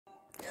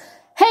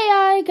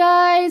Hi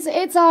guys,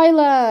 it's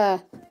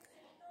Isla.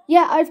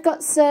 Yeah, I've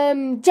got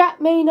some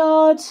Jack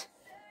Maynard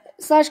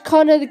 /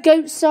 Connor the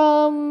Goat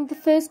song, the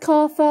first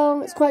car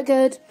song. It's quite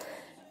good.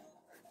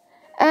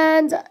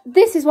 And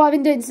this is what I've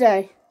been doing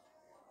today.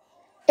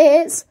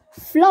 It's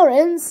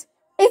Florence,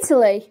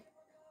 Italy.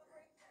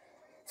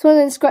 It's one of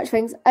those scratch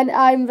things, and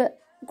I'm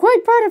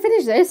quite proud I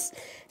finished this.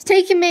 It's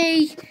taken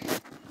me,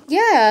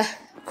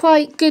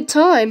 quite good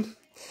time.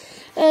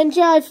 And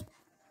yeah, I've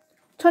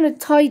trying to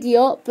tidy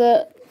up,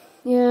 but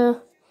yeah.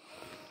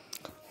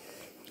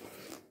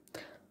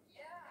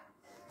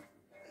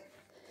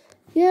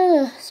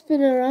 Yeah, it's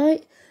been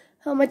alright.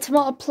 Oh, my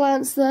tomato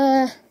plants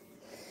there.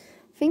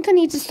 I think I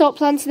need to start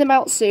planting them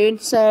out soon,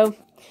 so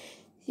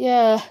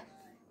yeah.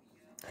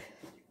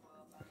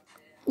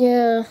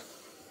 Yeah.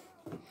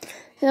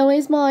 Yeah,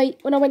 where's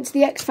when I went to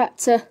the X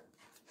Factor?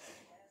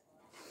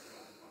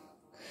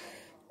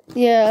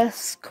 Yeah,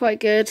 it's quite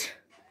good.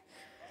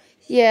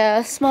 Yeah,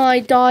 it's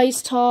my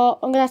Dice tart.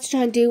 I'm gonna have to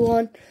try and do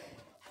one.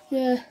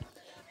 Yeah.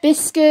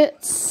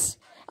 Biscuits.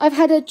 I've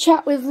had a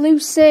chat with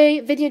Lucy,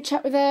 video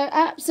chat with her,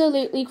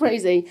 absolutely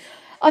crazy.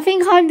 I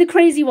think I'm the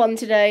crazy one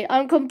today.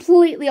 I'm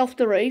completely off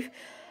the roof.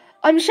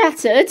 I'm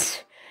shattered.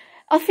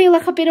 I feel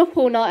like I've been up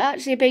all night.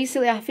 Actually,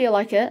 basically, I feel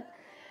like it.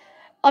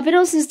 I've been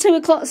up since 2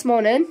 o'clock this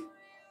morning.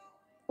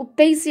 Well,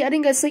 basically, I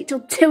didn't go to sleep till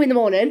 2 in the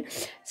morning.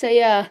 So,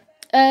 yeah.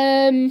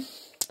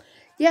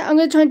 Yeah, I'm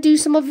going to try and do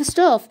some other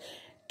stuff.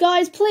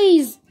 Guys,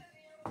 please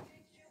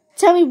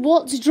tell me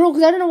what to draw,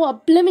 because I don't know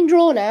what to blimmin'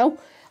 draw now.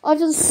 I've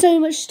done so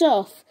much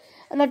stuff.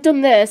 And I've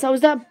done this. I was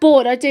that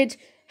bored. I did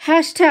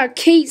hashtag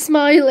keep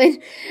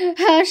smiling,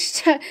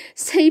 hashtag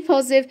stay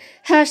positive,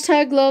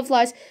 hashtag love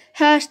lives,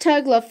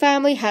 hashtag love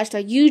family,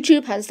 hashtag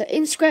YouTube, hashtag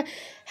Instagram,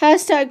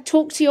 hashtag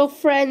talk to your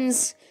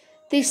friends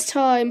this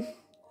time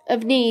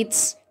of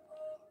needs,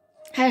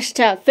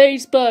 hashtag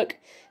Facebook,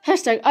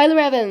 hashtag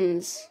Isla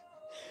Evans.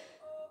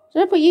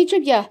 Did I put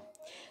YouTube? Yeah.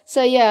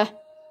 So yeah,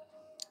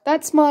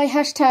 that's my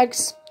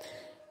hashtags.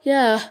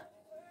 Yeah.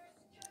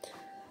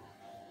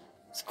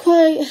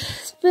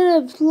 It's been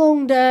a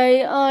long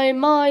day. I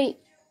might,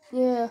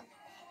 gonna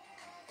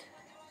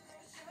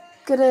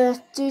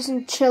do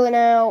some chilling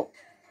out,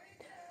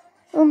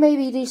 or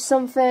maybe do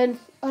something.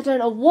 I don't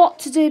know what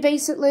to do,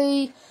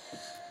 basically.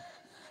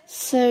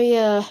 So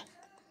yeah,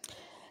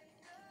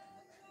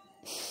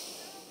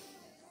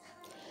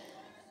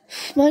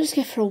 might just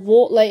go for a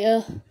walk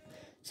later.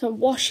 Some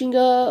washing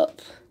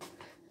up.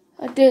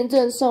 I didn't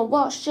do some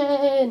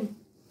washing.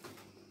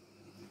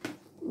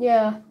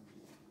 Yeah.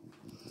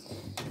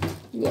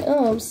 Yeah,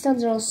 oh, I'm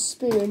standing on a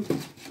spoon.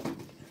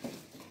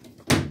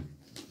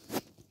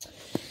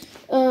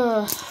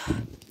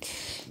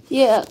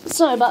 Yeah,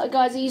 sorry about it,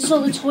 guys. You saw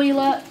the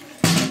toilet.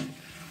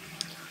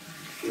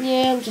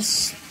 Yeah, I'm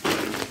just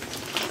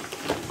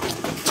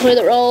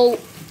toilet roll.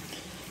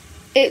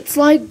 It's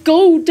like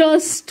gold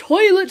dust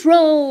toilet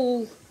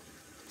roll.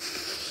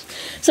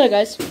 So,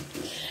 guys,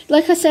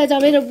 like I said,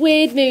 I'm in a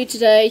weird mood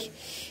today.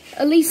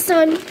 At least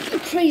I'm a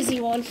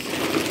crazy one.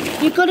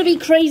 You've got to be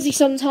crazy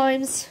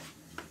sometimes.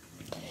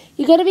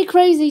 You gotta be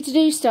crazy to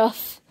do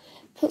stuff.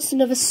 Puts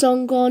another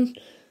song on.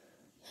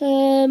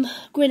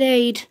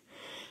 Grenade.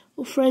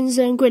 Or Friend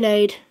Zone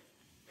Grenade.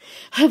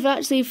 I've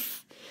actually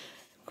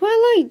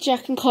quite liked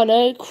Jack and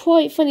Connor.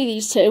 Quite funny,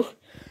 these two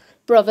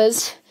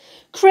brothers.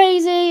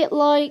 Crazy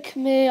like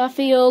me, I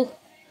feel.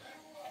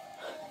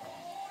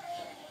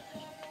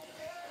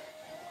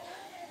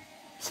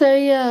 So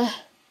yeah.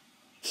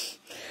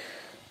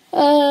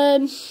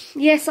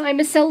 Yes, I'm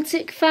a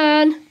Celtic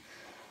fan.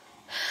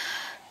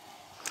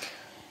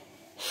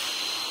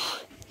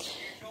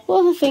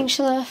 What other things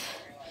shall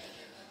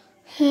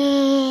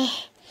I?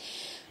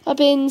 I've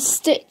been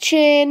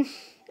stitching.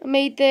 I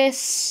made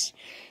this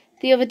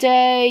the other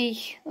day.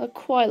 I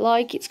quite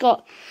like it. It's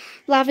got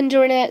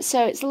lavender in it,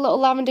 so it's a little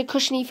lavender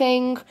cushiony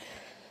thing.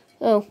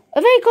 Oh,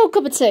 a very cold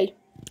cup of tea.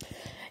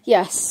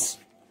 Yes.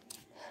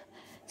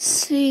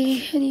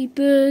 See any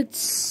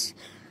birds?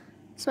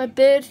 It's my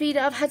bird feeder.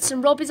 I've had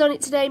some robbies on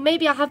it today.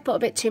 Maybe I have put a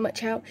bit too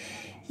much out.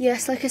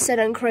 Yes, like I said,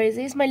 I'm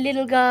crazy. It's my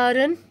little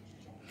garden.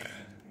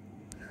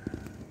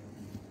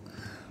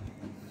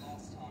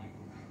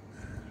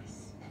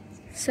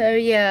 So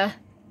yeah,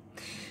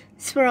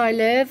 that's where I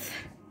live.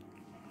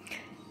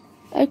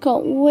 I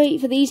can't wait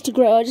for these to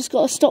grow. I just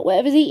got to stop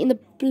whatever's eating the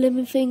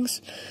blooming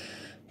things.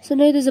 So I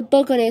know there's a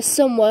bug on here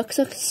somewhere, because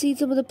I can see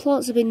some of the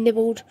plants have been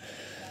nibbled.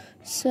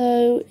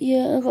 So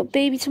yeah, I've got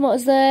baby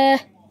tomatoes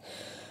there.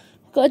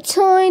 I've got a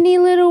tiny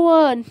little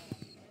one.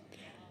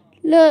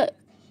 Look,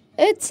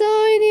 a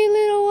tiny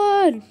little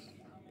one.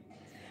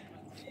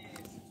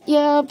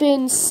 Yeah, I've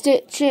been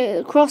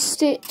stitching, cross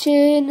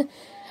stitching.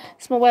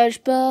 It's my Welsh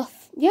birth.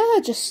 Yeah,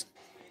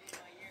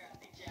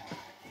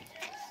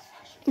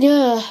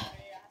 yeah.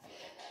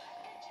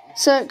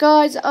 So,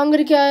 guys, I'm going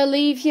to go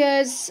leave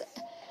yous.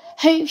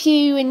 Hope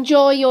you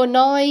enjoy your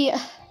night.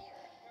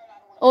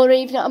 Or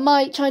even, I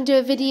might try and do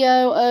a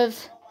video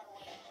of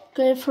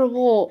going for a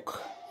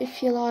walk,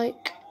 if you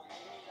like.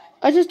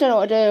 I just don't know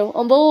what to do.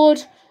 I'm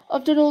bored.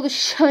 I've done all the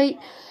shite.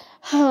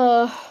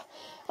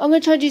 I'm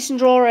going to try and do some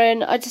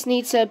drawing. I just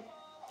need to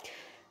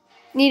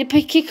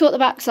kick out the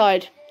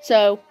backside.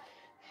 So,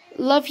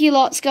 love you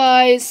lots,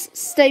 guys.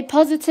 Stay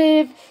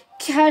positive.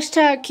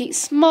 Hashtag keep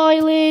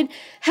smiling.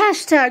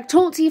 Hashtag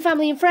talk to your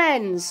family and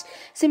friends.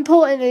 It's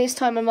important at this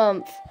time of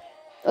month.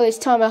 Or this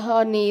time of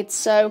hard needs.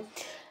 So,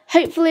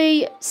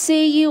 hopefully,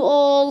 see you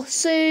all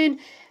soon.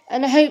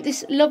 And I hope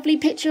this lovely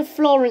picture of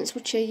Florence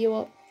will cheer you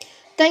up.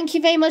 Thank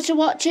you very much for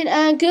watching,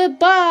 and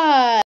goodbye.